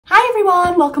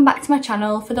everyone, welcome back to my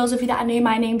channel. For those of you that are new,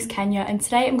 my name's Kenya and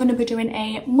today I'm going to be doing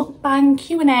a mukbang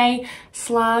Q&A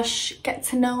slash get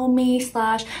to know me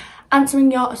slash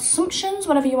answering your assumptions,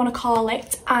 whatever you want to call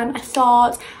it. And I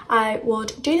thought I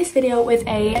would do this video with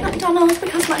a McDonald's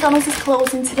because McDonald's is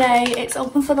closing today. It's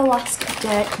open for the last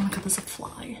day. Oh my god, there's a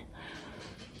fly.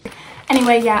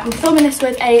 Anyway, yeah, I'm filming this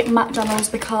with a McDonald's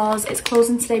because it's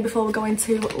closing today before we go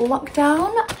into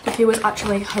lockdown. The queue was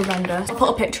actually horrendous. I put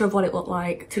a picture of what it looked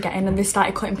like to get in and they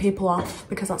started cutting people off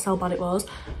because that's how bad it was.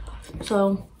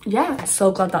 So yeah, I'm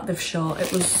so glad that they've shut.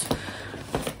 It was,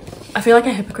 I feel like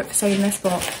a hypocrite for saying this,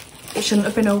 but it shouldn't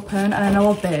have been open, and I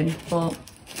know I've been, but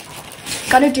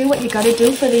gotta do what you gotta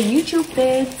do for the YouTube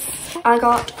vids. I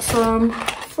got some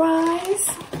fries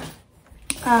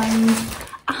and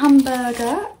a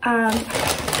hamburger, and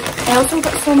I also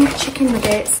got some chicken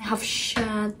nuggets. I have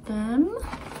shared them,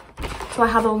 so I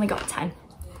have only got 10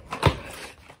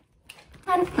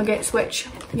 nuggets, which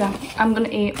yeah, I'm gonna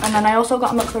eat. And then I also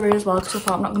got a McFlurry as well because I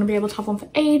thought I'm not gonna be able to have one for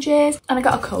ages, and I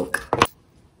got a Coke.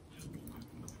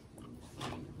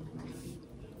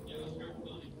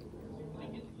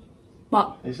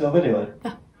 What? Are you still videoing?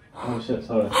 Yeah. Oh shit,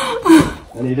 sorry.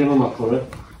 I need him on my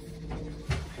McFlurry.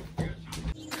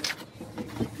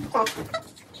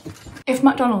 If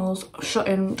McDonald's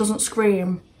shutting doesn't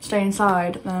scream stay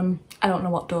inside, then I don't know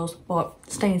what does, but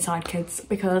stay inside, kids,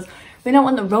 because we don't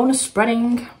want the Rona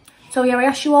spreading. So yeah, I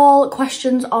asked you all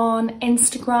questions on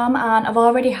Instagram and I've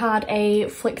already had a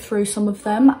flick through some of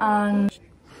them, and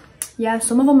yeah,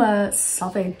 some of them are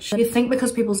savage. You'd think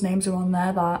because people's names are on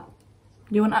there that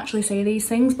you wouldn't actually say these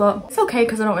things, but it's okay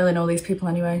because I don't really know these people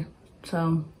anyway.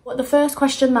 So the first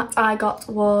question that I got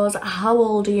was, how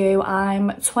old are you?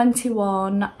 I'm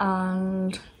 21,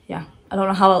 and yeah, I don't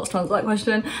know how else to answer that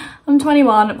question. I'm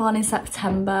 21, born in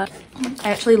September. I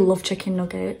actually love chicken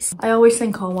nuggets. I always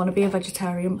think, oh, I want to be a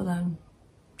vegetarian, but then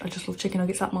I just love chicken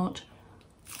nuggets that much.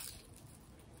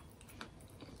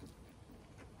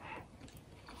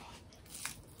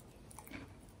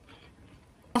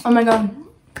 Oh my god,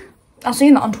 I've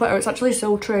seen that on Twitter. It's actually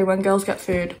so true. When girls get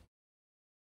food,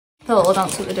 the little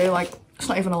dance that they do, like, it's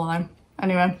not even a lie.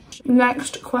 Anyway,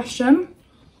 next question.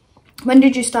 When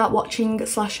did you start watching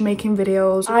slash making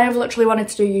videos? I have literally wanted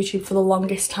to do YouTube for the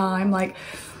longest time. Like,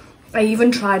 I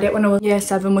even tried it when I was year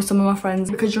 7 with some of my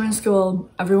friends. Because you're in school,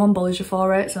 everyone bullies you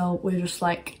for it. So we're just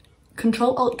like,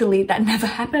 Control-Alt-Delete, that never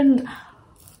happened.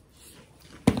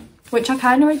 Which I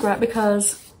kind of regret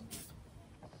because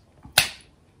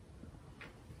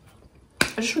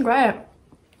I just regret it.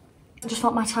 I just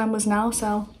thought my time was now,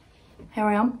 so here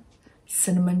I am.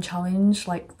 Cinnamon challenge,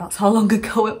 like that's how long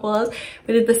ago it was.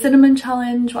 We did the cinnamon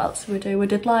challenge. What else did we do? We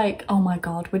did like, oh my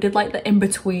god, we did like the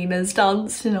in-betweeners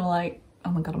dance, you know, like,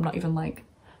 oh my god, I'm not even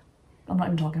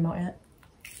talking about it.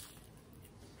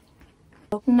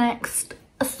 Next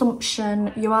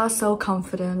assumption, you are so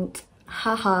confident.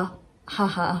 Haha,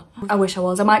 haha. I wish I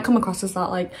was. I might come across as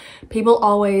that. Like, people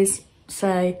always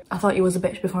say, I thought you was a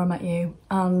bitch before I met you,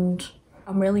 and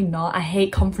I'm really not. I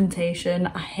hate confrontation.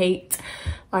 I hate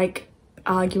like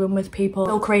arguing with people.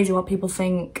 It's so crazy what people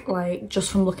think, like,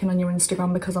 just from looking on your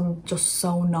Instagram, because I'm just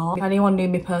so not. If anyone knew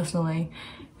me personally,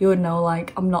 you would know,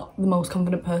 like, I'm not the most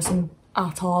confident person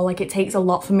at all. Like, it takes a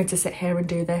lot for me to sit here and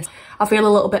do this. I feel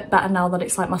a little bit better now that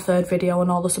it's like my 3rd video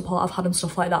and all the support I've had and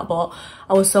stuff like that, but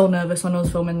I was so nervous when I was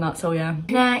filming that, so yeah.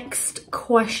 Next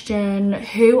question,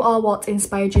 who or what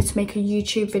inspired you to make a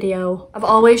YouTube video? I've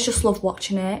always just loved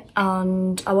watching it,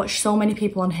 and I watch so many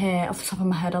people on here. Off the top of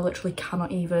my head, I literally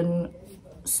cannot even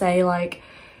say like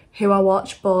who I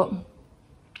watch, but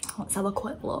let's have a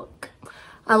quick look.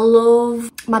 I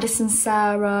love Madison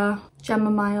Sarah,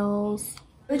 Gemma Miles.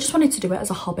 I just wanted to do it as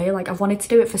a hobby. Like, I've wanted to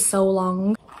do it for so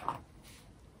long.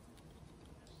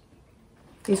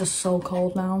 These are so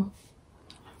cold now.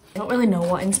 I don't really know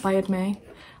what inspired me.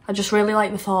 I just really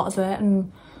like the thought of it,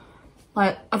 and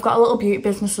like, I've got a little beauty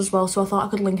business as well, so I thought I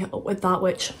could link it up with that,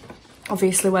 which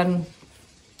obviously when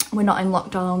we're not in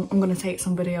lockdown, I'm going to take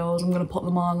some videos. I'm going to put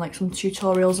them on, like some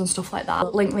tutorials and stuff like that.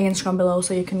 I'll link the Instagram below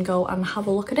so you can go and have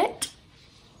a look at it.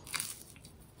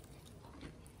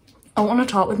 I don't want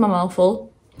to talk with my mouth full.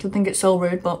 I think it's so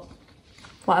rude, but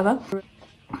whatever.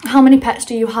 How many pets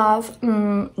do you have?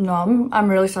 None. I'm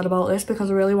really sad about this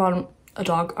because I really want a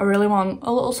dog. I really want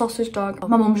a little sausage dog.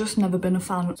 My mum's just never been a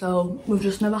fan, so we've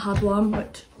just never had one,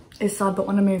 which is sad, but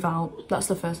when I move out, that's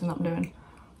the first thing that I'm doing.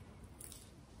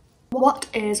 What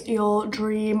is your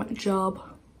dream job?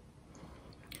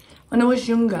 When I was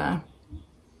younger,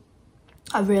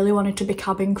 I really wanted to be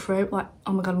cabin crew. Like,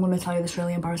 oh my god, I'm going to tell you this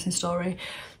really embarrassing story.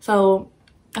 So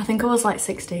I think I was like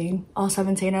 16 or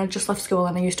 17 and I just left school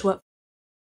and I used to work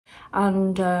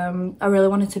and I really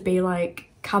wanted to be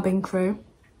like cabin crew.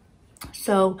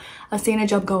 So I seen a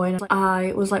job going.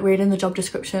 I was like reading the job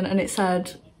description and it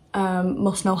said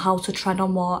must know how to tread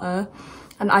on water,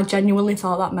 and I genuinely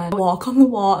thought that meant walk on the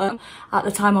water. At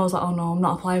the time I was like, oh no, I'm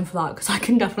not applying for that because I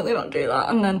can definitely not do that.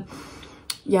 And then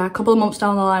yeah, a couple of months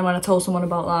down the line when I told someone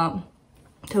about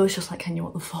that, it was just like, Kenya,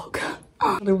 what the fuck?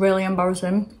 They're really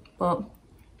embarrassing, but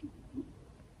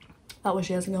that was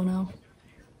years ago now.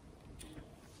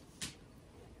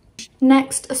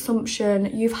 Next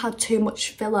assumption, you've had too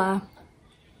much filler.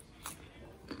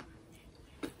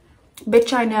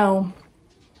 Bitch, I know.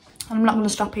 And I'm not going to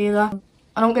stop either.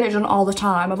 I don't get it done all the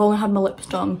time. I've only had my lips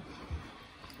done.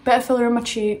 Bit of filler in my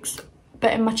cheeks,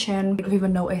 bit in my chin. I would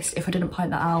even notice if I didn't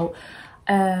point that out.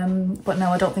 But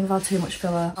no, I don't think I've had too much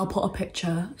filler. I'll put a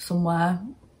picture somewhere,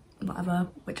 whatever,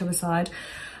 whichever side,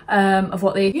 of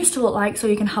what they used to look like so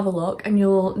you can have a look and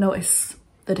you'll notice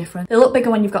the difference. They look bigger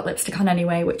when you've got lipstick on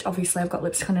anyway, which obviously I've got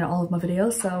lipstick on in all of my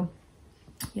videos, so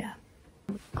yeah.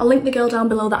 I'll link the girl down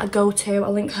below that I go to.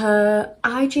 I'll link her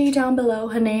IG down below.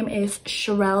 Her name is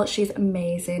Sherelle. She's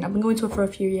amazing. I've been going to her for a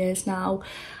few years now,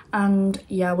 and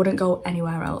yeah, I wouldn't go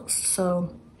anywhere else.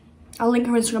 So I'll link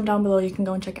her Instagram down below. You can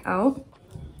go and check it out.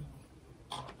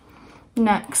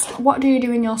 Next, what do you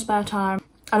do in your spare time?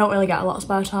 I don't really get a lot of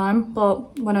spare time,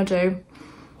 but when I do,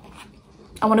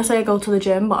 I want to say I go to the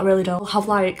gym, but I really don't. I'll have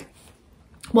like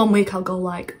 1 week I'll go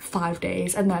like 5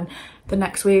 days, and then the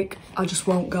next week I just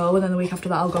won't go, and then the week after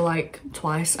that I'll go like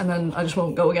twice, and then I just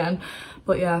won't go again.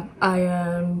 But yeah,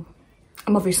 I'm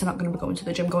obviously not going to be going to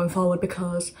the gym going forward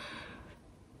because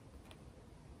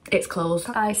it's closed.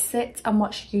 I sit and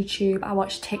watch YouTube, I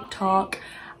watch TikTok,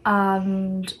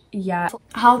 and yeah.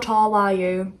 How tall are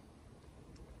you?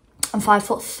 I'm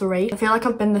 5'3". I feel like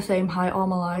I've been the same height all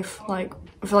my life. Like,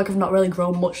 I feel like I've not really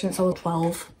grown much since I was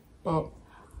 12, but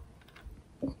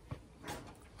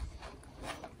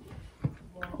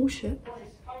oh shit.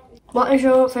 What is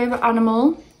your favourite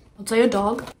animal? I'd say a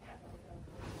dog.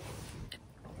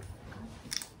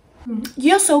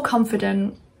 You're so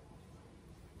confident.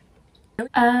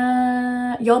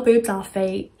 Your boobs are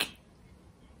fake.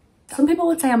 Some people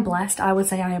would say I'm blessed, I would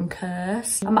say I am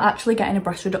cursed. I'm actually getting a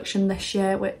breast reduction this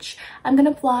year, which I'm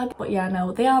gonna vlog, but yeah,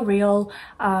 no, they are real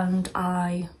and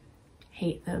I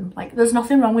hate them. Like, there's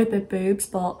nothing wrong with big boobs,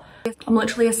 but I'm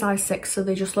literally a size 6, so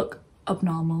they just look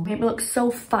abnormal. They make me look so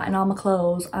fat in all my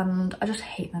clothes and I just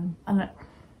hate them. And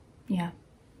yeah,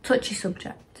 touchy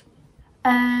subject.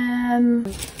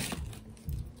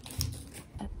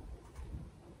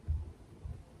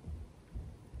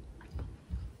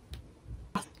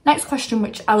 Next question,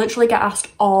 which I literally get asked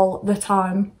all the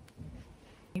time.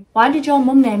 Why did your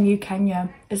mum name you Kenya?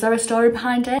 Is there a story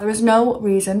behind it? There is no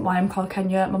reason why I'm called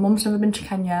Kenya. My mum's never been to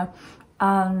Kenya.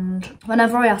 And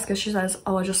whenever I ask her, she says,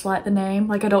 oh, I just like the name.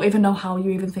 Like, I don't even know how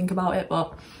you even think about it.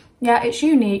 But yeah, it's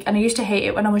unique. And I used to hate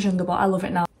it when I was younger, but I love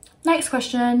it now. Next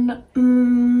question.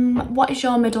 What is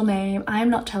your middle name? I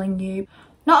am not telling you.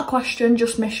 Not a question,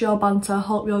 just miss your banter.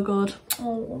 Hope you're good.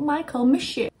 Oh, Michael,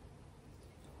 miss you.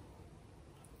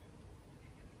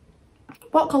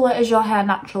 What colour is your hair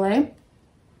naturally?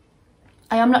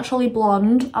 I am naturally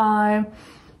blonde. I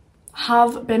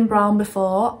have been brown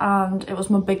before and it was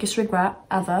my biggest regret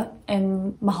ever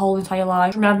in my whole entire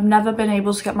life. I mean, I've never been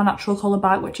able to get my natural colour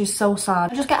back, which is so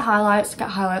sad. I just get highlights, get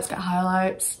highlights, get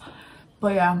highlights.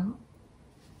 But yeah,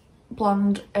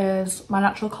 blonde is my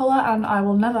natural colour and I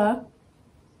will never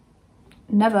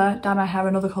dye my hair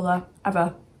another colour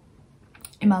ever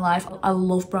in my life. I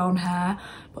love brown hair,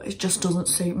 but it just doesn't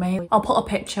suit me. I'll put a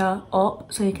picture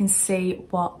up so you can see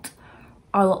what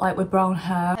I look like with brown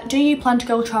hair. Do you plan to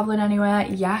go travelling anywhere?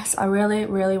 Yes, I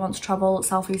really want to travel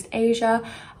Southeast Asia.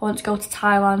 I want to go to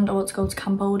Thailand, I want to go to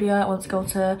Cambodia, I want to go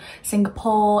to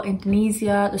Singapore,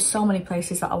 Indonesia. There's so many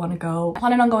places that I want to go. I'm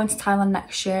planning on going to Thailand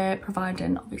next year,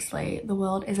 providing obviously the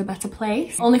world is a better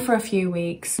place. Only for a few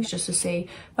weeks, just to see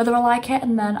whether I like it,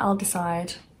 and then I'll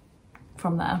decide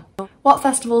from there. What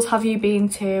festivals have you been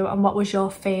to and what was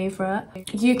your favourite?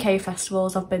 UK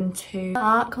festivals I've been to.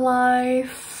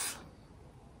 Parklife.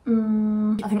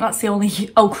 I think that's the only...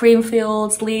 Oh,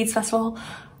 Creamfields, Leeds Festival.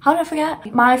 How did I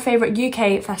forget? My favourite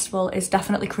UK festival is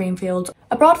definitely Creamfields.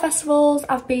 Abroad festivals,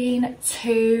 I've been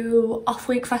to Off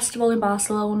Week Festival in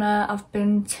Barcelona. I've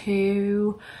been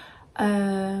to...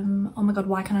 oh my god,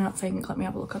 why can I not think? Let me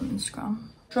have a look on Instagram.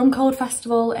 Drum Code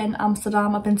Festival in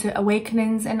Amsterdam. I've been to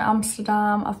Awakenings in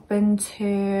Amsterdam. I've been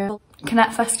to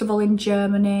Connect Festival in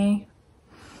Germany.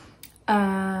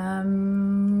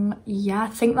 Yeah, I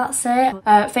think that's it.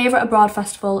 Favourite abroad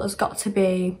festival has got to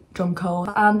be Drum Code.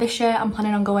 And this year I'm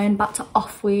planning on going back to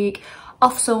Off Week.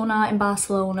 off Sona in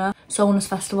Barcelona, Sona's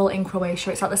festival in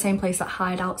Croatia. It's at the same place that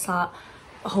Hideout's at.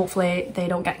 Hopefully they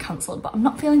don't get cancelled, but I'm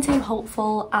not feeling too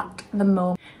hopeful at the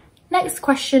moment. Next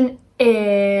question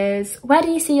is, where do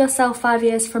you see yourself 5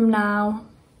 years from now?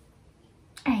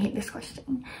 I hate this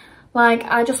question. Like,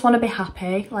 I just want to be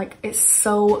happy. Like, it's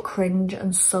so cringe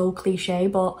and so cliche,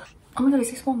 but oh my god, is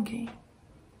this wonky?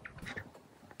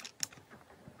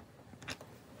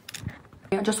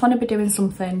 I just want to be doing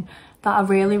something that I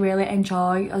really, really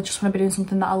enjoy. I just want to be doing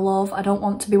something that I love. I don't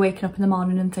want to be waking up in the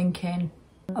morning and thinking,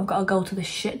 I've got to go to this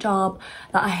shit job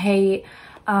that I hate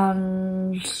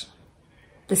and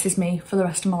this is me for the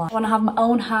rest of my life. I want to have my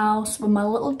own house with my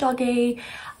little doggy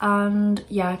and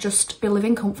yeah, just be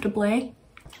living comfortably.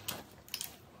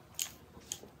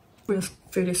 This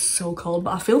food is so cold,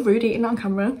 but I feel rude eating it on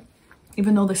camera,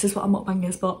 even though this is what a mukbang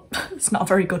is, but it's not a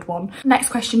very good one. Next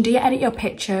question, do you edit your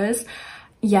pictures?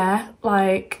 Yeah,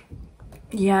 like,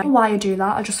 yeah. Why I do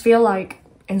that? I just feel like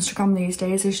Instagram these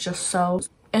days is just so...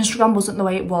 Instagram wasn't the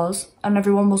way it was and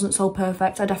everyone wasn't so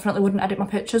perfect. I definitely wouldn't edit my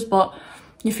pictures, but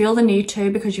you feel the need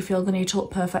to because you feel the need to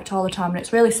look perfect all the time, and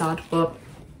it's really sad, but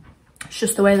it's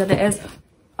just the way that it is.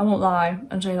 I won't lie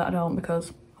and say that I don't,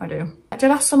 because I do. I did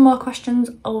ask some more questions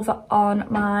over on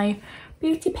my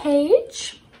beauty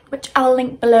page, which I'll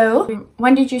link below.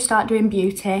 When did you start doing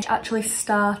beauty? I actually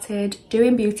started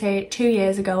doing beauty 2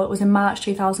 years ago. It was in March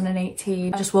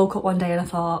 2018. I just woke up one day and I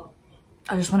thought,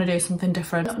 I just want to do something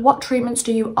different. What treatments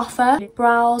do you offer?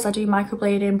 Brows, I do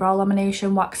microblading, brow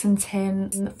lamination, wax and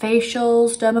tint,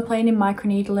 facials, dermaplaning,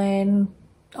 microneedling,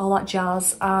 all that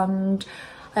jazz, and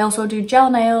I also do gel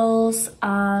nails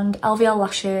and LVL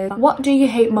lashes. What do you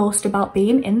hate most about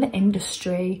being in the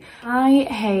industry? I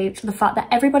hate the fact that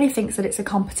everybody thinks that it's a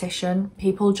competition.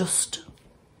 People just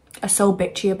are so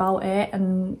bitchy about it,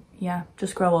 and yeah,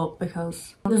 just grow up,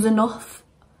 because there's enough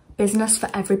business for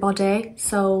everybody,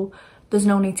 so there's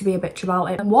no need to be a bitch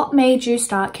about it. What made you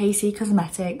start KC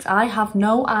Cosmetics? I have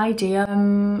no idea.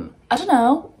 I don't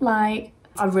know, like,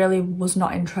 I really was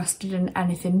not interested in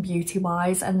anything beauty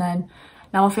wise, and then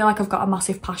now I feel like I've got a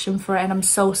massive passion for it, and I'm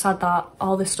so sad that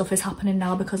all this stuff is happening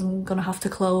now because I'm gonna have to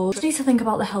close. I just need to think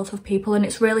about the health of people, and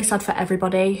it's really sad for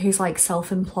everybody who's like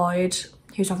self-employed,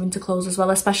 who's having to close as well,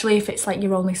 especially if it's like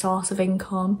your only source of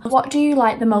income. What do you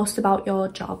like the most about your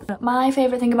job? My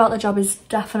favourite thing about the job is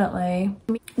definitely,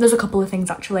 there's a couple of things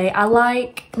actually. I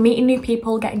like meeting new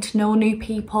people, getting to know new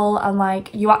people, and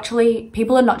like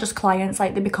people are not just clients,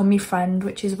 like they become your friend,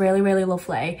 which is really, really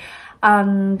lovely.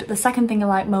 And the second thing I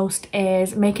like most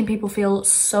is making people feel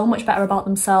so much better about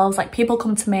themselves. Like, people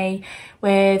come to me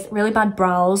with really bad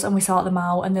brows and we sort them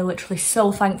out and they're literally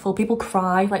so thankful. People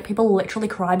cry, like people literally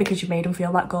cry because you made them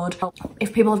feel that good.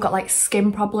 If people have got like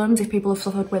skin problems, if people have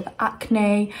suffered with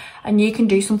acne, and you can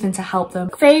do something to help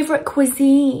them. Favourite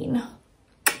cuisine?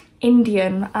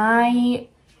 Indian. I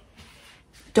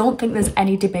don't think there's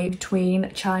any debate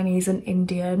between Chinese and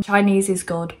Indian. Chinese is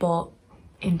good, but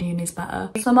Indian is better.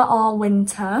 Summer or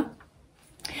winter?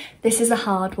 This is a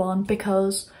hard one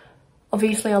because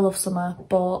obviously I love summer,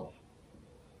 but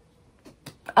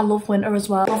I love winter as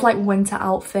well. I love like winter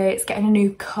outfits, getting a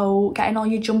new coat, getting all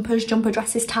your jumpers, jumper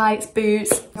dresses, tights,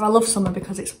 boots. I love summer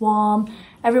because it's warm,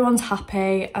 everyone's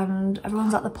happy and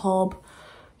everyone's at the pub,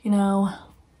 you know,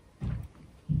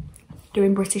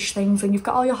 doing British things, and you've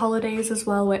got all your holidays as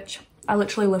well, which I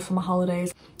literally live for my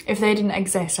holidays. If they didn't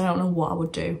exist, I don't know what I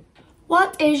would do.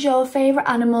 What is your favourite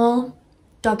animal?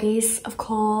 Doggies, of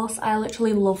course. I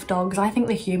literally love dogs. I think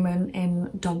they're human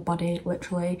in dog body,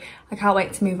 literally. I can't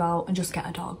wait to move out and just get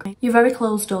a dog. You're very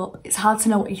closed up. It's hard to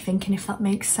know what you're thinking, if that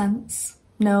makes sense.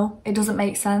 No, it doesn't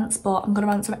make sense, but I'm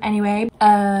gonna answer it anyway.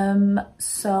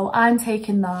 So I'm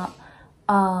taking that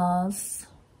as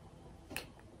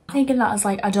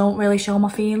like I don't really show my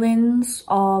feelings,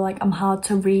 or like I'm hard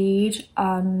to read,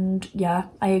 and yeah,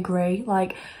 I agree.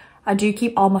 Like, I do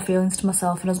keep all my feelings to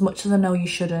myself, and as much as I know you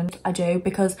shouldn't, I do,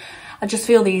 because I just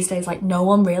feel these days like no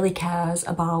one really cares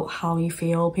about how you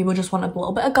feel. People just want a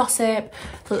little bit of gossip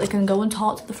so that they can go and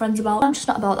talk to the friends about. I'm just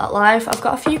not about that life. I've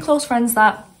got a few close friends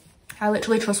that I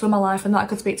literally trust with my life and that I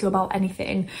could speak to about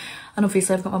anything. And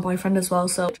obviously I've got my boyfriend as well.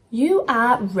 So, you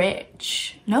are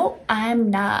rich. No, I'm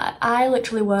not. I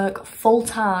literally work full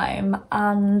time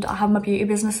and I have my beauty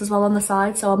business as well on the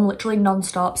side. So I'm literally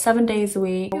non-stop, 7 days a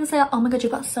week. People say, oh my God,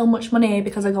 you've got so much money,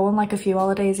 because I go on like a few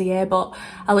holidays a year, but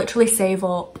I literally save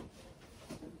up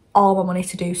all my money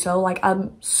to do so. Like,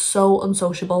 I'm so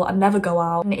unsociable, I never go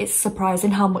out, and it's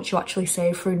surprising how much you actually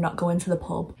save through not going to the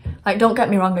pub. Like, don't get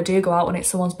me wrong, I do go out when it's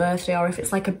someone's birthday or if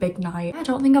it's like a big night. I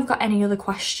don't think I've got any other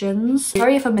questions.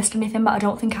 Sorry if I missed anything, but I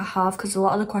don't think I have, because a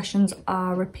lot of the questions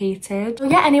are repeated. So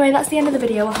yeah, anyway, that's the end of the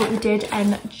video. I hope you did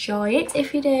enjoy it.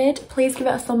 If you did, please give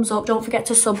it a thumbs up. Don't forget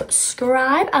to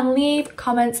subscribe and leave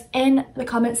comments in the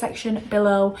comment section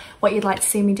below what you'd like to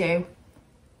see me do.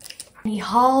 Any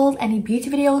hauls, any beauty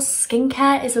videos,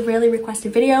 skincare is a really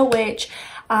requested video, which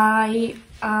I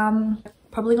am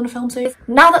probably going to film soon.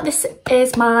 Now that this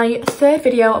is my third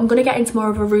video, I'm going to get into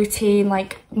more of a routine.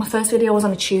 Like, my first video was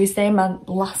on a Tuesday, my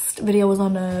last video was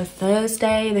on a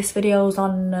Thursday, this video is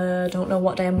on I don't know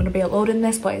what day I'm going to be uploading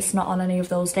this, but it's not on any of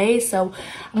those days, so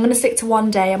I'm going to stick to one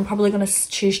day. I'm probably going to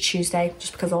choose Tuesday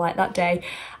just because I like that day.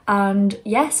 And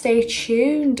yeah, stay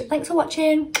tuned. Thanks for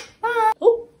watching. Bye.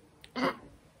 Oh,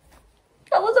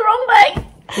 that was the wrong way.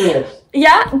 Yes.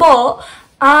 Yeah, but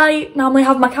I normally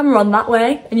have my camera on that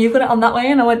way and you've got it on that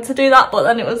way, and I went to do that, but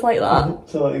then it was like that.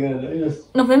 So what are you going to do?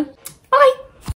 Just... Nothing. Bye.